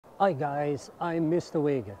Hi guys, I'm Mr.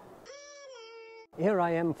 Wig. Here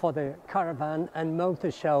I am for the Caravan and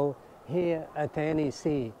Motor Show here at the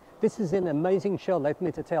NEC. This is an amazing show, let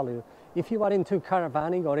me to tell you. If you are into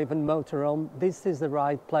caravanning or even motorhome, this is the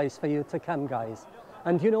right place for you to come, guys.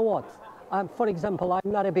 And you know what? For example,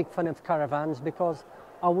 I'm not a big fan of caravans because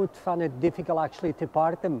I would find it difficult actually to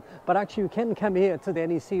park them. But actually you can come here to the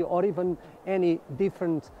NEC or even any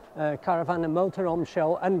different caravan and motorhome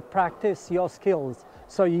show and practice your skills.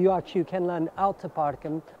 So you actually can learn how to park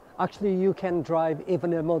them. Actually, you can drive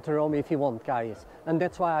even a motorhome if you want, guys. And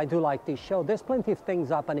that's why I do like this show. There's plenty of things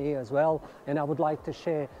happening here as well. And I would like to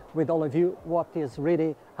share with all of you what is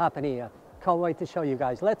really happening here. Can't wait to show you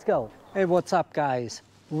guys. Let's go. Hey, what's up, guys?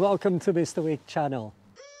 Welcome to Mr. Wick channel.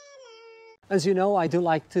 As you know, I do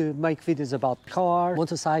like to make videos about cars,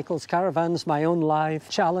 motorcycles, caravans, my own life,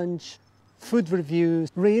 challenge, food reviews.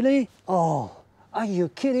 Really? Oh, are you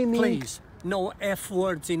kidding me? Please. No F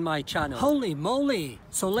words in my channel. Holy moly!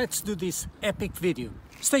 So let's do this epic video.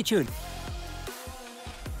 Stay tuned.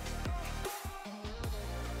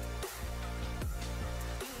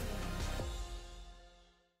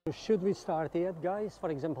 Should we start yet, guys? For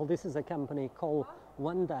example, this is a company called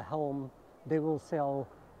Motorhome. They will sell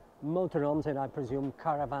motorhomes and I presume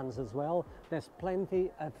caravans as well. There's plenty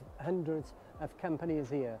of hundreds of companies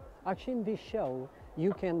here. Actually, in this show,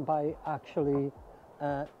 you can buy actually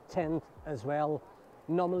tent as well.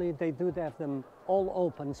 Normally they do have them all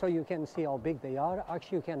open so you can see how big they are.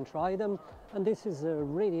 Actually you can try them, and this is a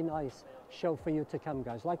really nice show for you to come,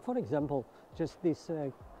 guys. Like for example, just this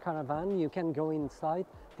caravan, you can go inside.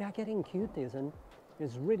 They are getting cute, isn't it?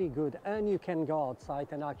 It's really good, and you can go outside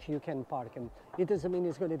and actually you can park them. It doesn't mean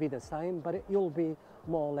it's going to be the same, but you'll be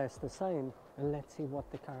more or less the same. And let's see what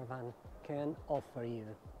the caravan can offer you.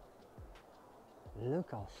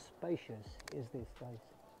 Look how spacious is this, guys.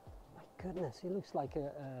 My goodness, it looks like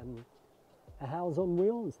a house on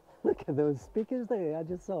wheels. Look at those speakers there, I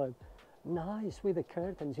just saw it. Nice with the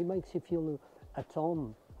curtains, it makes you feel at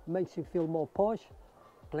home, makes you feel more posh.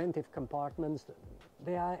 Plenty of compartments.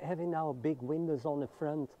 They are having now big windows on the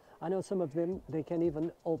front. I know some of them, they can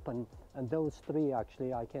even open. And those three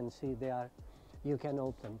actually, I can see you can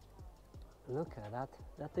open. Look at that,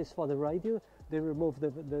 that is for the radio. They removed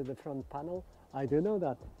the front panel. I do know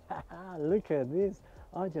that. Look at this.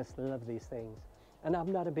 I just love these things. And I'm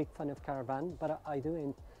not a big fan of caravan, but I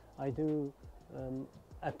do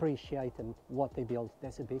appreciate them, what they build.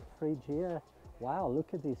 There's a big fridge here. Wow,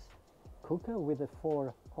 look at this cooker with a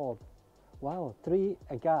 4-hob. Wow, 3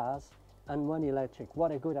 gas and 1 electric.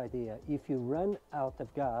 What a good idea. If you run out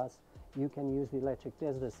of gas, you can use the electric.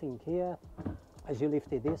 There's the sink here. As you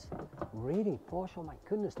lifted this, really posh. Oh my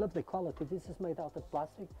goodness, love the quality. This is made out of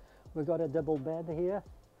plastic. We've got a double bed here.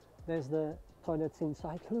 There's the toilets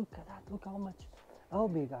inside. Look at that, look how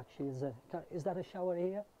big actually is that a shower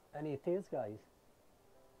here? And it is, guys.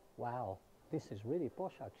 Wow, this is really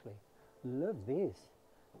posh actually. Love this.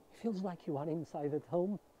 It feels like you are inside at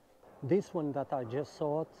home. This one that I just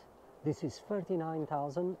saw, this is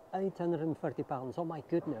 £39,830. Oh my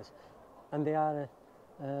goodness. And they are,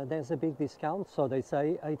 there's a big discount, so they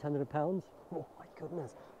say £800. Oh my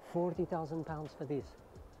goodness, £40,000 for this.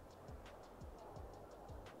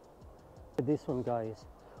 This one, guys,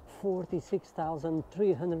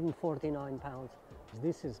 £46,349.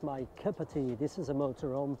 This is my cup of tea. This is a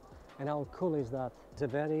motorhome, and how cool is that? It's a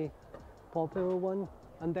very popular one,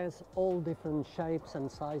 and there's all different shapes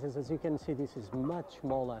and sizes. As you can see, this is much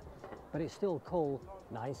smaller, but it's still cool.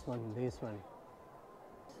 Nice one, this one.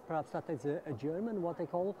 Perhaps that is a German, what they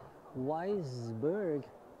call Weisberg.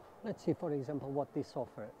 Let's see, for example, what this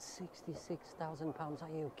offers. £66,000. Are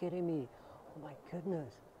you kidding me? Oh my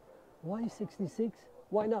goodness. Why 66?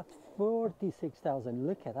 Why not 46,000?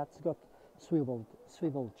 Look at that. It's got swivel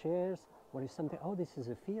chairs. What is something? Oh, this is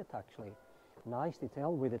a Fiat actually. Nice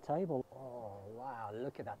detail with a table. Oh wow,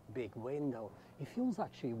 look at that big window. It feels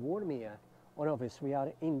actually warm here. Or obviously we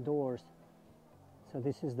are indoors. So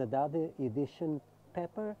this is the Daddy edition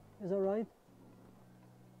Pepper, is that right?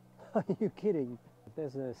 Are you kidding?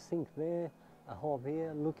 There's a sink there, a hob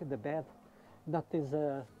here. Look at the bed. That is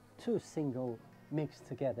two single mixed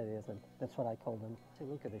together, isn't it? That's what I call them. Take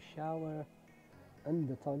a look at the shower and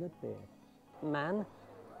the toilet there. Man,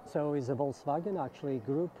 so is a Volkswagen actually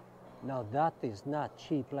group. Now that is not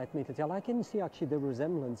cheap, let me tell you. I can see actually the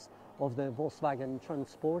resemblance of the Volkswagen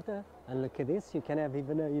Transporter. And look at this, you can have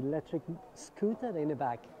even an electric scooter in the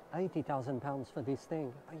back. £80,000 for this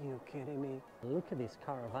thing. Are you kidding me? Look at this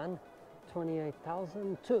Caravan,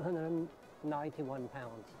 £28,291.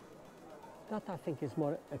 That I think is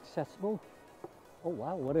more accessible. Oh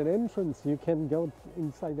wow, what an entrance. You can go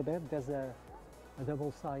inside the bed. There's a A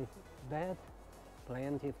double-side bed,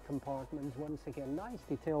 plenty of compartments. Once again, nice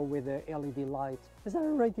detail with the LED lights. Is that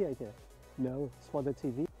a radiator? No, it's for the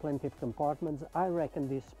TV. Plenty of compartments. I reckon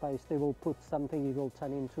this space they will put something, it will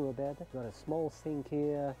turn into a bed. Got a small sink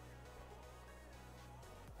here,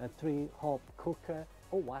 a 3-hob cooker.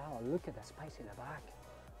 Oh wow, look at the space in the back.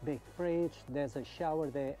 Big fridge, there's a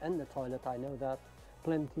shower there and the toilet, I know that.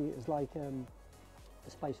 Plenty is like a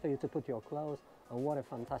space for you to put your clothes. And what a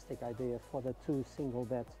fantastic idea for the 2 single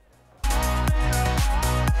beds.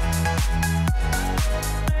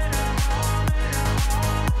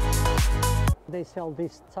 They sell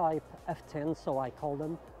this type of tent, so I call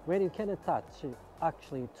them, where you can attach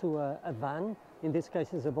actually to a van. In this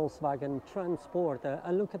case it's a Volkswagen Transporter,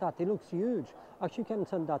 and look at that, it looks huge. Actually you can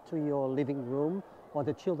turn that to your living room, or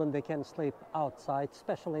the children they can sleep outside,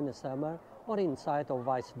 especially in the summer, or inside, or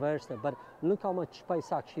vice versa. But look how much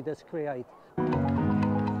space actually does create.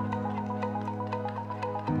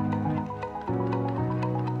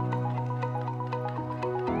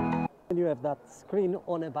 You have that screen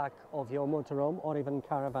on the back of your motorhome or even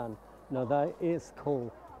caravan. Now that is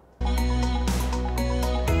cool.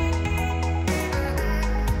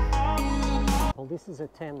 Well, this is a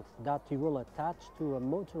tent that you will attach to a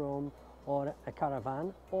motorhome or a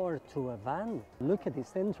caravan or to a van. Look at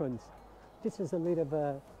this entrance. This is a little bit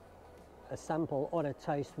of a sample or a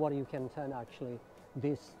taste what you can turn actually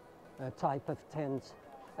this type of tent.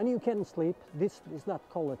 And you can sleep. This is not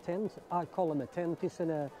called a tent. I call them a tent. This is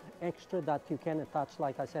an extra that you can attach,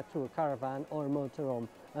 like I said, to a caravan or a motorhome.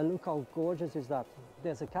 And look how gorgeous is that.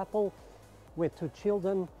 There's a couple with 2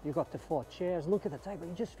 children. You got the 4 chairs. Look at the table.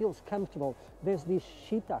 It just feels comfortable. There's this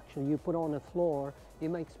sheet actually you put on the floor. It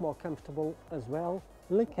makes more comfortable as well.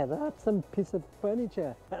 Look at that. Some piece of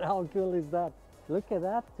furniture. And how cool is that? Look at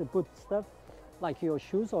that. To put stuff like your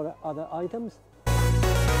shoes or other items.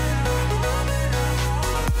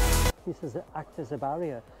 This is act as a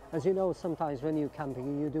barrier. As you know, sometimes when you're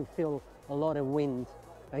camping, you do feel a lot of wind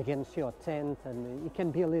against your tent, and it can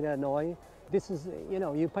be a little annoying. This is, you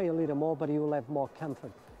know, you pay a little more, but you will have more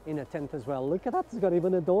comfort in a tent as well. Look at that, it's got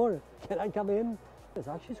even a door. Can I come in? It's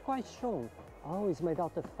actually quite strong. Oh, it's made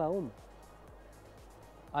out of foam.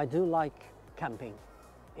 I do like camping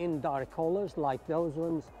in dark colors like those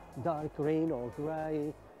ones, dark green or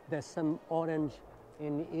gray. There's some orange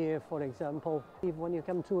in here, for example. When you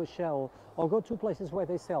come to a show or go to places where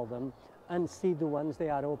they sell them and see the ones they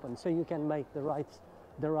are open, so you can make the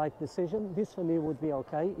right decision. This for me would be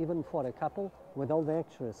okay, even for a couple with all the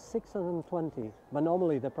extras. 620, but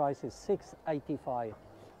normally the price is 685.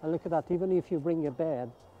 And look at that, even if you bring a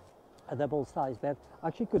bed, a double size bed,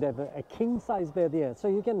 actually could have a king size bed here, so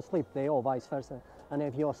you can sleep there or vice versa and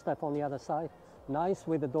have your stuff on the other side. Nice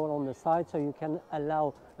with the door on the side, so you can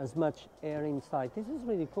allow as much air inside. This is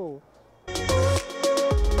really cool.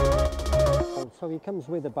 So it comes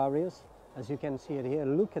with the barriers, as you can see it here.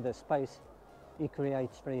 Look at the space it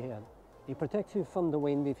creates for here. It protects you from the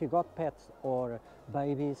wind. If you got pets or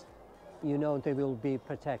babies, you know they will be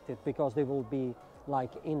protected because they will be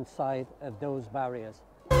like inside of those barriers.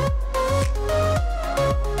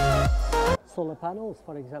 Solar panels,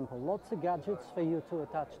 for example, lots of gadgets for you to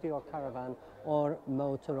attach to your caravan or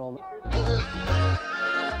motorhome.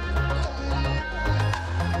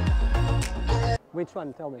 Which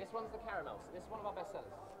one? Tell me. This one's the caramel. So this is one of our best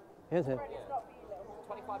sellers. Is it? Yeah.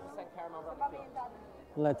 25% caramel running.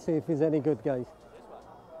 Let's see if it's any good, guys. This one.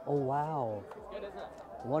 Oh wow! It's good, isn't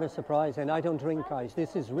it? What a surprise! And I don't drink, guys.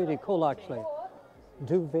 This is really cool, actually.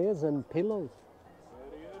 Duvets and pillows.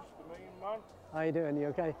 There he is, the main man. How you doing? You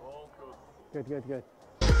okay? All Good, good. good, good.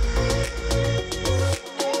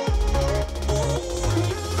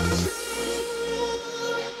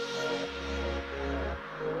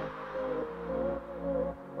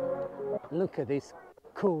 Look at this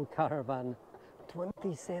cool caravan.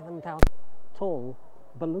 27,000 tall,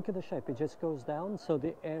 but look at the shape. It just goes down, so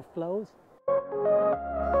the air flows.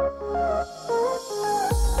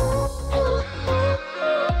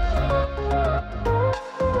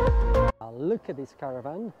 Look at this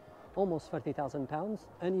caravan, almost 30,000 pounds,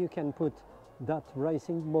 and you can put that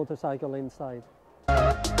racing motorcycle inside.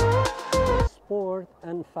 Sport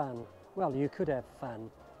and fan. Well, you could have fan.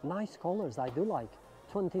 Nice colors, I do like.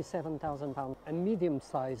 27,000 pounds. A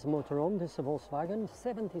medium-sized motorhome, this is a Volkswagen,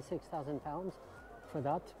 76,000 pounds for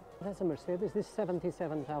that. There's a Mercedes, this is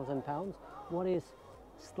 77,000 pounds. What is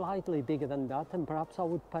slightly bigger than that, and perhaps I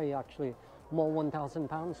would pay actually more 1,000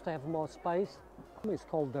 pounds to have more space. It's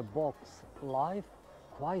called the Box Life,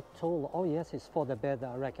 quite tall. Oh yes, it's for the bed,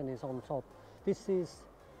 I reckon, is on top. This is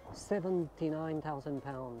 79,000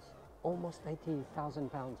 pounds, almost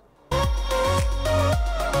 80,000 pounds.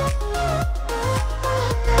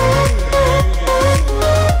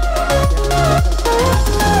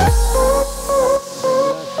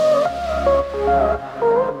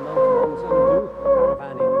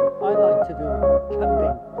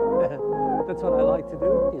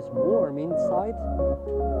 warm inside,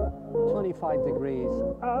 25 degrees.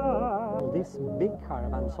 This big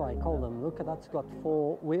caravan, so I call them, look at that, it's got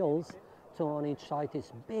 4 wheels, 2 on each side,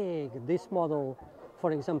 is big. This model,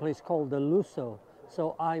 for example, is called the Lusso,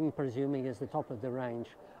 so I'm presuming is the top of the range.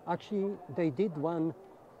 Actually, they did won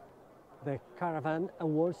the Caravan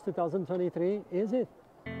Awards 2023, is it?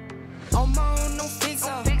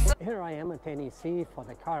 Here I am at NEC for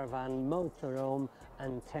the Caravan, Motorhome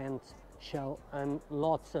and Tent Show, and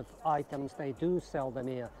lots of items, they do sell them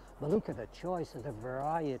here. But look at the choice and the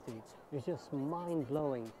variety, it's just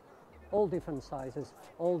mind-blowing. All different sizes,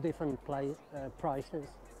 all different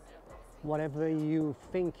prices. Whatever you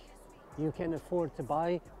think you can afford to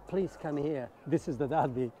buy, please come here. This is the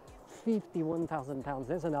Daddy, £51,000.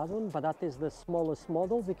 There's another one, but that is the smallest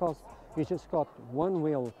model because you just got 1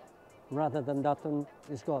 wheel rather than that one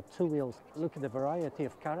it's got 2 wheels. Look at the variety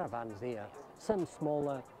of caravans here. Some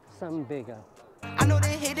smaller, some bigger. I know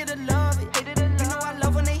they hated to love it. You know I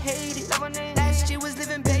love when they hate it. Last year was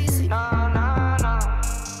living basic.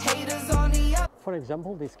 Haters on the up. For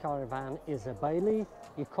example, this caravan is a Bailey.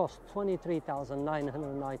 It costs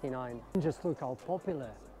 $23,999. Just look how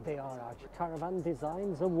popular they are actually. Caravan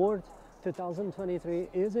Designs Award 2023,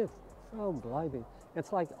 is it? Oh, blimey.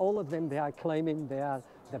 It's like all of them, they are claiming they are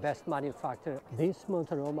the best manufacturer. This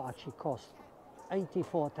motorhome actually costs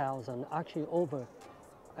 84,000, actually over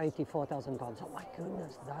 84,000 pounds. Oh my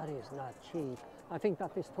goodness, that is not cheap. I think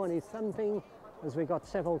that is 20 something, as we got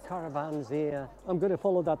several caravans here. I'm going to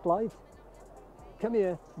follow that light. Come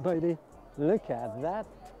here, Bailey. Look at that.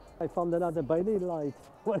 I found another Bailey light.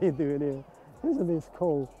 What are you doing here? Isn't this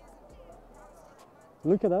cool?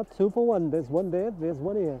 Look at that, 2 for 1. There's one there, there's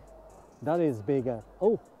one here. That is bigger.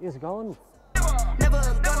 Oh, it's gone. Never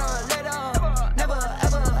gonna let up. Never,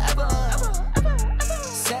 ever, ever, ever,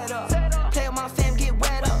 set up. Play with my fam, get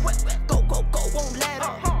wet up. Go, go, go, won't let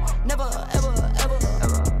up. Never, ever, ever,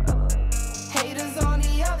 ever. Haters on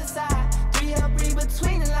the other side. 3 up, read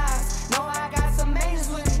between the lines. Know I got some angels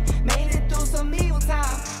with me. Made it through some evil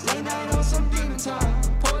time. Late night on some demon time.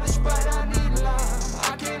 Pour the Sprite, I need a line.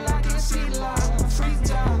 I can't lie, can't see the line. Freeze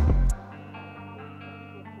time.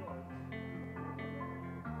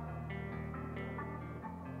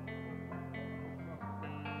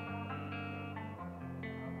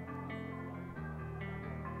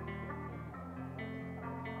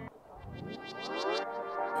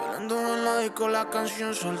 Bailando en la disco la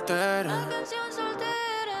canción soltera.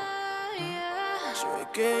 Se ve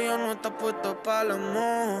que ella no está puesta para el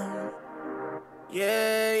amor.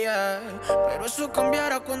 Yeah, yeah. Pero eso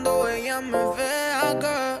cambiará cuando ella me vea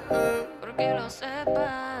acá. Porque lo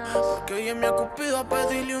sepas. Porque ella me ha cupido a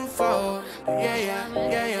pedirle un favor. Yeah, yeah,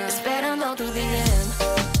 yeah, yeah. Esperando tu DM,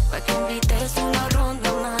 pa' que invites una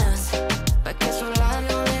ronda más, pa' que su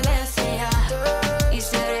labio me desea y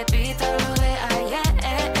se repita lo de ayer.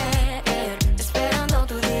 Esperando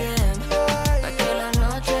tu DM, pa' que la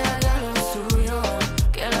noche haga lo suyo,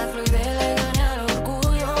 que la fluidez le gane al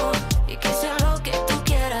orgullo y que sea lo que tú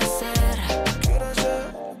quieras hacer.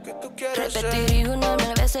 Repetiría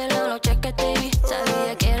 1,000 veces la noche que te vi.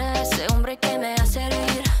 Sabía que era ese hombre que me hace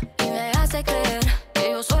reír y me hace creer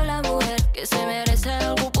que yo soy la mujer que se merece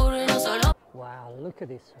algo puro y no solo. Wow, look at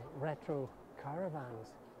this retro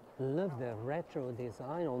caravans. Love the retro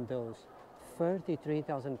design on those.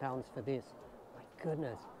 £33,000 for this. My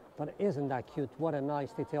goodness, but isn't that cute? What a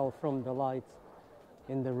nice detail from the lights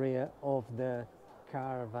in the rear of the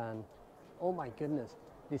caravan. Oh my goodness,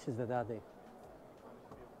 this is the Daddy.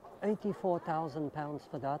 £84,000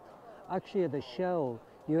 for that. Actually at the show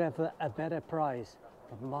you have a better price,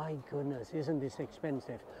 but my goodness, isn't this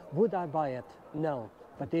expensive? Would I buy it? No,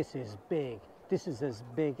 but this is big. This is as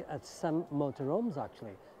big as some motorhomes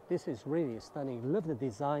actually. This is really stunning. Love the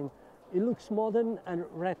design. It looks modern and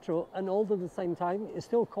retro and old at the same time. It's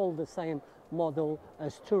still called the same model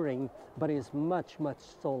as Touring, but it's much,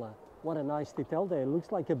 much taller. What a nice detail there. It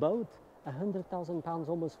looks like a boat. £100,000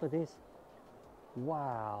 almost for this.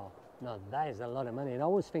 Wow, now that is a lot of money. And I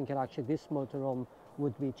was thinking actually this motorhome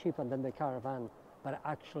would be cheaper than the Caravan, but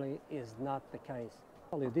actually is not the case.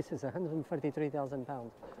 This is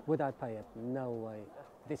 £133,000. Would I pay it? No way.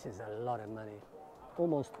 This is a lot of money.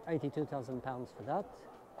 Almost £82,000 for that.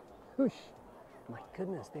 Whoosh. My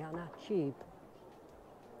goodness, they are not cheap.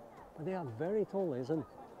 But they are very tall, isn't it?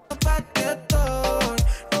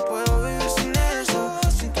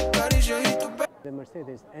 The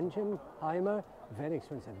Mercedes engine, Heimer, very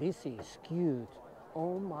expensive. This is cute.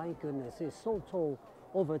 Oh my goodness, it's so tall,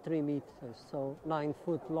 over 3 meters, so 9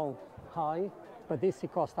 foot long, high. But this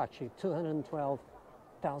it cost actually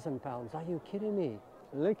 £212,000. Are you kidding me?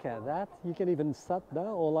 Look at that. You can even sit down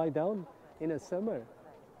or lie down in the summer.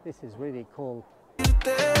 This is really cool.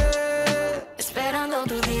 Esperando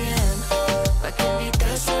tu DM, pa' que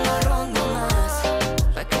invites una ronda más,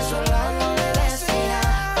 pa' que sola no me bese ya,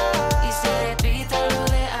 y se repita lo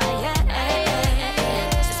de ayer.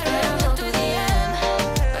 Esperando tu DM,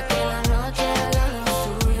 pa' que la noche haga lo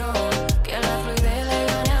suyo, que la fluidez le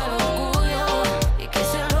gane al orgullo, y que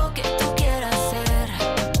sea lo que tú quieras ser.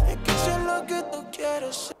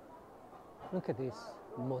 Look at this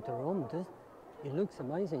motorhome, it looks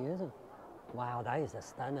amazing, isn't it? Wow, that is a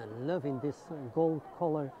stunner. Loving this gold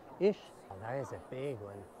color-ish. Oh, that is a big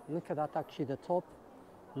one. Look at that, actually the top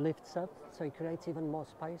lifts up, so it creates even more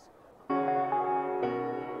space.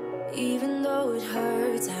 Even though it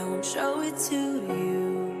hurts, I won't show it to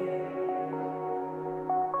you,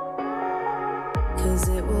 'cause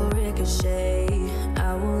it will ricochet.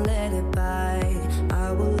 I won't let it bite.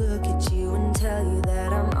 I will look at you and tell you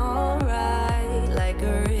that I'm alright. Like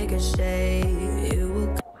a ricochet, it will.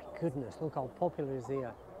 Goodness, look how popular it is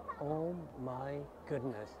here. Oh my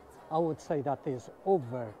goodness. I would say that is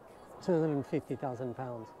over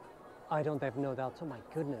 £250,000. I don't have no doubt. Oh my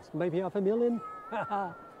goodness, maybe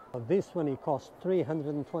 £500,000? This one, it cost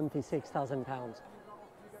 £326,000.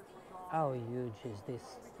 How huge is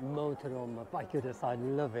this motorhome? My goodness, I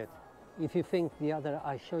love it. If you think the other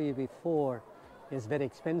I showed you before is very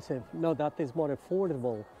expensive, no, that is more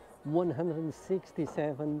affordable.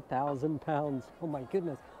 £167,000. Oh my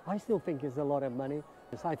goodness, I still think it's a lot of money.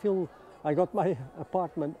 I feel I got my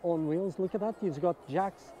apartment on wheels. Look at that, it's got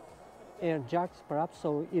jacks, air jacks perhaps,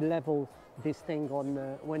 so it level this thing on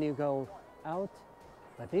when you go out.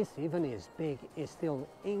 But this even is big, is still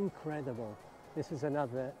incredible. This is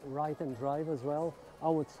another ride and drive as well. I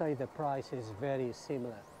would say the price is very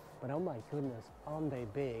similar, but oh my goodness, aren't they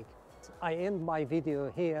big? I end my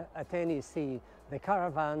video here at NEC, the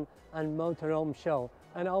Caravan and Motorhome show,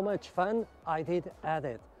 and how much fun I did at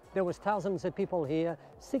it. There was thousands of people here,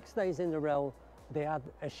 6 days in a row. They had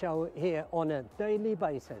a show here on a daily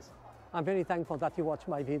basis. I'm very thankful that you watch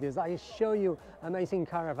my videos. I show you amazing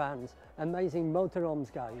caravans, amazing motorhomes,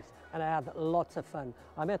 guys, and I had lots of fun.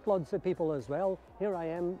 I met lots of people as well. Here I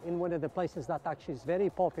am in one of the places that actually is very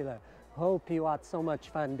popular. Hope you had so much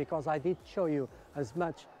fun, because I did show you as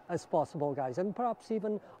much as possible, guys, and perhaps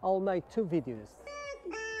even I'll make 2 videos.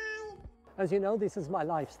 As you know, this is my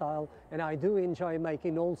lifestyle, and I do enjoy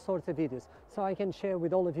making all sorts of videos so I can share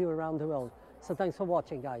with all of you around the world. So thanks for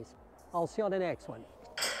watching, guys. I'll see you on the next one.